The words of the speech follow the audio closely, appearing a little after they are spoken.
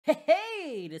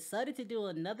decided to do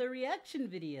another reaction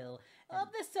video.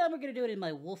 This time we're gonna do it in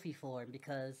my Wolfie form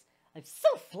because I'm so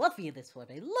fluffy in this one.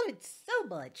 I love it so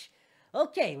much.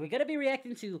 Okay, we're gonna be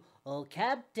reacting to Oh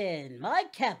Captain, My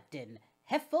Captain,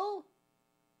 HFIL,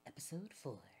 Episode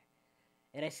 4.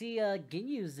 And I see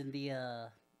Ginyu's in the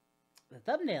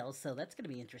thumbnail, so that's gonna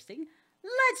be interesting.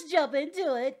 Let's jump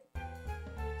into it!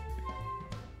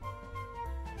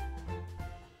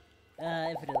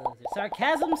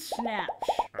 Sarcasm Snatch.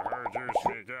 I heard you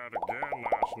sneak out again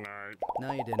last night.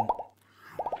 No, you didn't.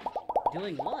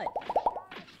 Doing what?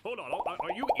 Hold on,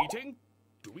 are you eating?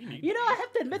 Do we need You know, I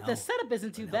have to admit the setup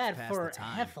isn't too bad pass for the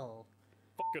time. HFIL.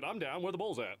 Fuck it, I'm down. Where the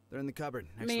bowls at? They're in the cupboard.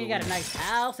 I mean, you got a nice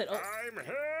house and... I'm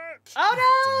hit!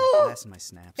 Oh no! Passing my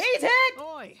snaps. He's hit!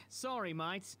 Oi, sorry,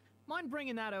 mates. Mind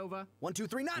bringing that over? 1, 2,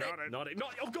 3, not it. Not it.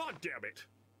 Oh, god damn it!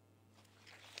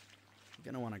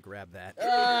 You're gonna want to grab that.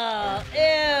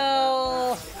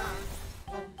 Ew!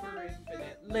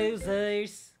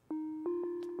 Losers.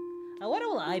 I wonder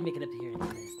will I make an appearance in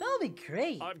this? That'll be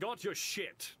great. I've got your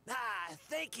shit.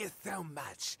 Thank you so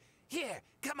much. Here,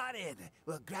 come on in.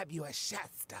 We'll grab you a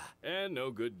Shasta. And no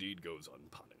good deed goes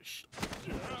unpunished.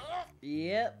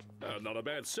 Yep. Not a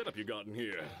bad setup you got in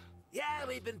here. Yeah,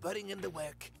 we've been putting in the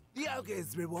work. The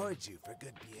ogres reward you for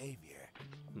good behavior.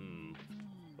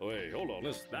 Wait, hold on.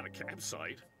 Is that a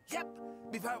campsite? Yep.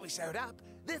 Before we showed up,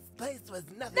 this place was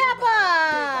nothing Nappa! but a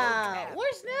big old camp.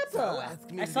 Where's Nappa? So, as I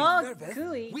community saw service,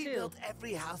 Cooey, we too. built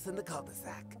every house in the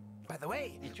cul-de-sac. By the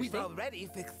way, we've Interesting. already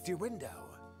fixed your window.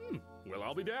 Well,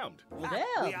 I'll be damned. Well,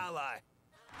 We damn. all are.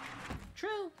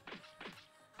 True.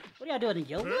 What are y'all doing,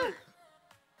 yoga?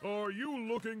 Are you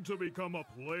looking to become a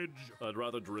pledge? I'd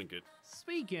rather drink it.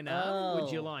 Speaking of,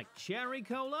 would you Oh. like cherry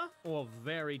cola or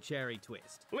very cherry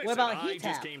twist? Listen, about I heat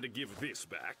just tap? came to give this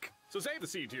back. So save the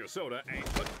seed to your soda and...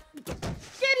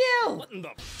 Get you! What in the...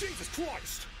 Jesus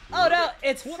Christ! Oh no,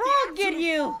 it's What Frog the get absolute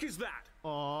you! fuck is that?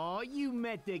 Oh, you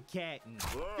met the captain.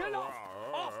 Get off!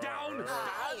 Off, down!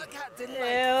 The captain likes Ew.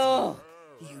 you.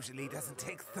 He usually doesn't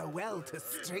take so well to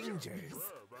strangers.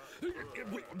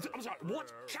 Wait, I'm sorry,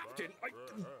 what? Captain?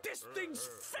 This thing's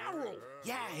feral!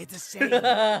 Yeah, it's a shame.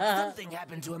 Something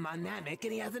happened to him on Namek,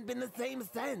 and he hasn't been the same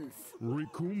since.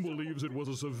 Rikun believes it was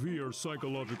a severe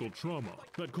psychological trauma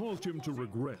that caused him to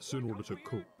regress in order to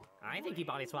cope. I think he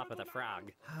body swapped with a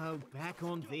frog. Oh, back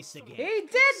on this again. He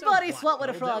did body swap with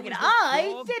a frog, and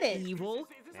I did it. Evil.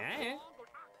 Eh?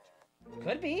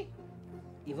 Could be.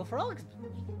 Evil frogs.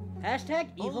 Hashtag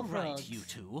evil All right, frogs. you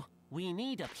two. We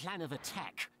need a plan of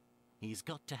attack. He's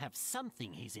got to have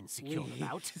something he's insecure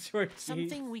about. Short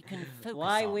Something we can focus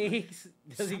Why on. weeks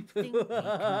does he Something we poo?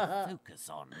 can focus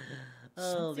on.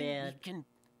 Oh, Something man. we can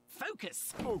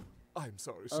focus. Oh, I'm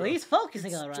sorry, Oh, sir. he's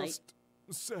focusing It's all right. just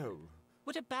so.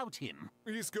 What about him?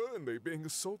 He's currently being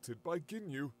assaulted by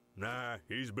Ginyu. Nah,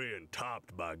 he's being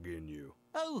topped by Ginyu.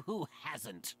 Oh, who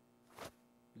hasn't?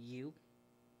 You.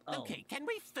 Oh. Okay, can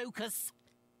we focus?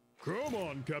 Come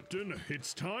on, Captain.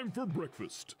 It's time for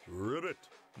breakfast. Ribbit.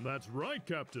 That's right,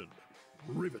 Captain.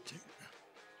 Riveting.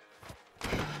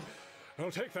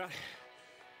 I'll take that.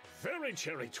 Very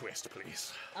cherry twist,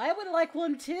 please. I would like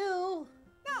one too.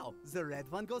 No, the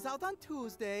red one goes out on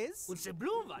Tuesdays. And the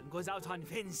blue one goes out on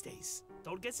Wednesdays.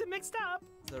 Don't get them mixed up.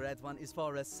 The red one is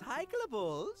for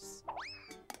recyclables.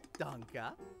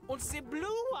 Danke. And the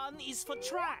blue one is for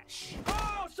trash.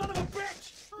 Oh, son of a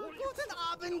bitch! Guten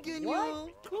Abend, Ginyu.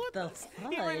 What the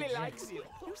He really fudge? likes you.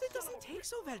 Usually doesn't take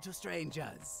so well to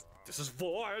strangers. This is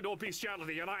war and or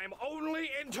bestiality, and I am only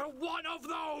into one of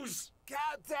those!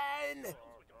 Captain!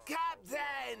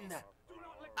 Captain!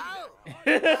 Oh!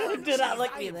 Do not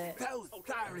look me I'm there. so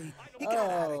sorry. He got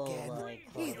out Oh, again. my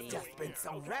He's buddy. just been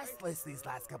so restless these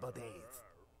last couple days.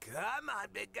 Come on,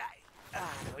 big guy.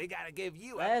 We gotta give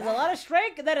you That is a bath. lot of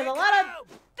strength, and that is a lot of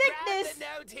Go! thickness. Grab the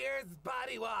No Tears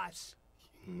body wash.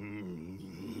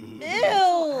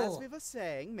 As we Ew. were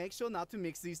saying, make sure not to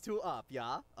mix these two up,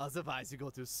 yeah? Otherwise you go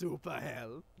to super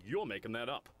hell. You're making that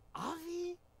up. Are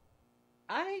we?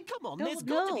 I Come on, don't there's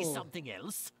know. got to be something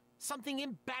else. Something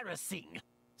embarrassing.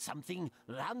 Something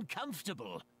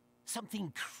uncomfortable.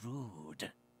 Something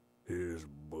crude. Here's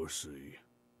Bussy.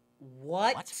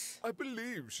 What? I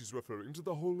believe she's referring to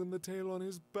the hole in the tail on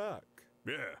his back.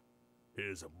 Yeah,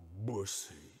 here's a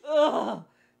Bussy. Ugh.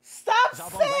 Stop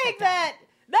Zarbon, saying write it down. that!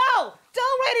 No!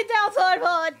 Don't write it down,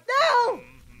 Zarbon! No!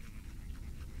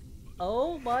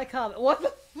 Oh my god. What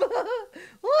the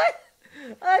What?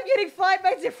 I'm getting Five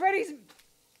Nights at Freddy's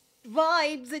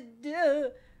vibes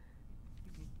and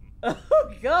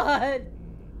oh god.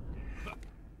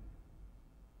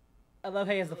 I love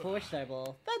how he has the 4-star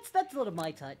ball. That's a little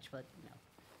my touch, but you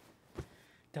know.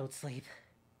 Don't sleep.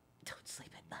 Don't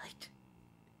sleep at night.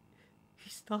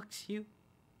 stalks you.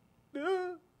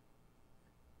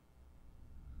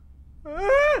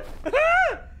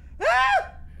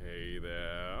 Hey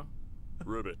there.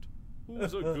 Ribbit.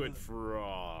 Who's a good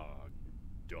frog?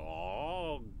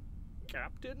 Dog?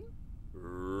 Captain?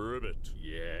 Ribbit.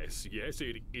 Yes,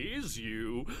 it is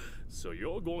you. So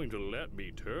you're going to let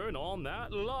me turn on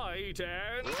that light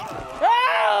and...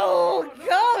 Oh!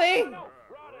 Coming!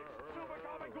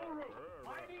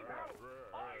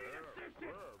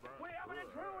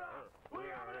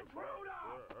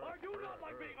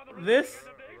 This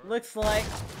looks like...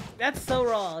 That's so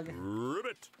wrong.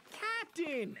 Ribbit.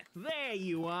 Captain! There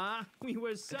you are. We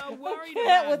were so worried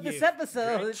Yeah, about with you. this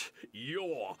episode. Get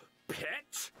your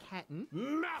pet Captain?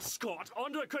 mascot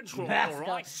under control, Mascot.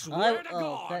 or I swear to Oh,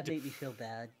 God. that made me feel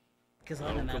bad. Because I'm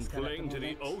I'll a mascot. complain at to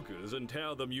the moment. ogres and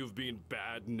tell them you've been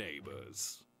bad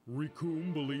neighbors.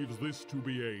 Rikum believes this to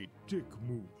be a dick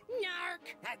move.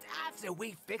 Nark! That's after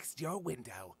we fixed your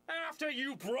window. After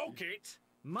you broke it!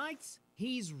 Mates,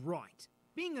 he's right.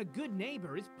 Being a good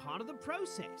neighbor is part of the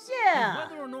process. Yeah. And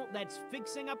whether or not that's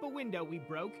fixing up a window we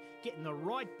broke, getting the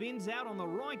right bins out on the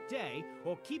right day,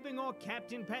 or keeping our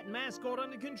Captain Pet mascot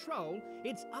under control,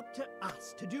 it's up to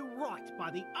us to do right by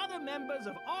the other members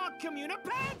of our community.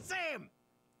 Pants him!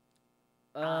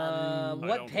 What don't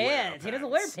wear pants? He doesn't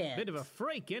wear pants. pants. Bit of a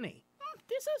freak, isn't he?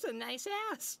 This is a nice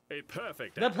ass. A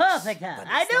perfect The ass. perfect hat. Funny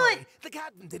I knew story, it! The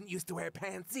captain didn't used to wear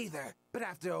pants either. But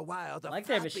after a while, the Like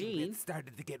their flopping machine. bits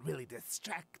started to get really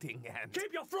distracting and...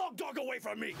 Keep your frog dog away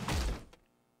from me!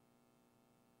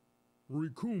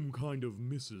 Rikum kind of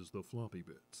misses the floppy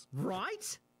bits.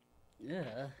 Right?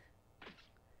 Yeah.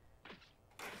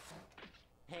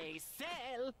 Hey,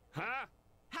 Sel, Huh?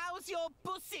 how's your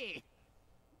pussy?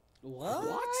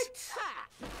 What? Ha!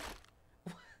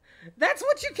 That's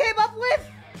what you came up with?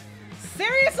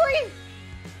 Seriously?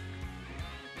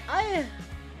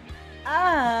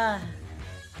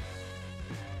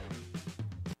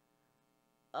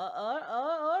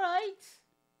 Alright.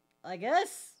 I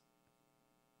guess.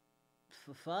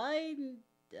 Fine.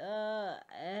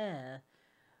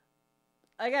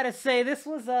 I gotta say, this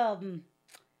was a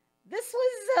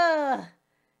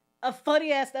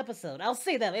funny ass episode. I'll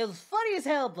say that. It was funny as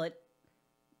hell, but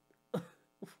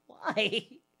why?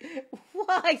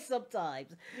 Why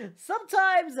sometimes?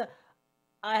 Sometimes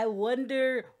I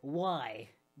wonder why.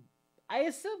 I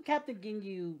assume Captain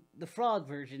Ginyu, the frog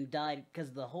version, died because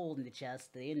of the hole in the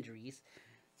chest, the injuries.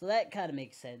 So that kind of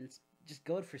makes sense. Just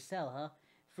going for Cell, huh?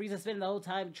 Frieza spending the whole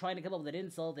time trying to come up with an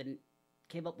insult and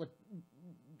came up with...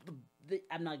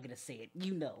 I'm not gonna say it,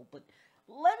 you know, but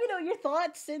let me know your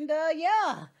thoughts, and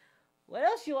yeah. What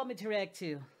else you want me to react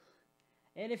to?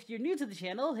 And if you're new to the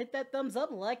channel, hit that thumbs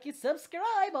up, like, and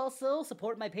subscribe. Also,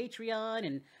 support my Patreon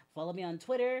and follow me on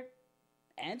Twitter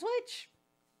and Twitch.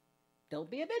 Don't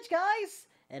be a bitch, guys,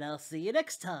 and I'll see you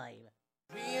next time.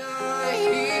 We are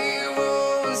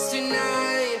heroes tonight.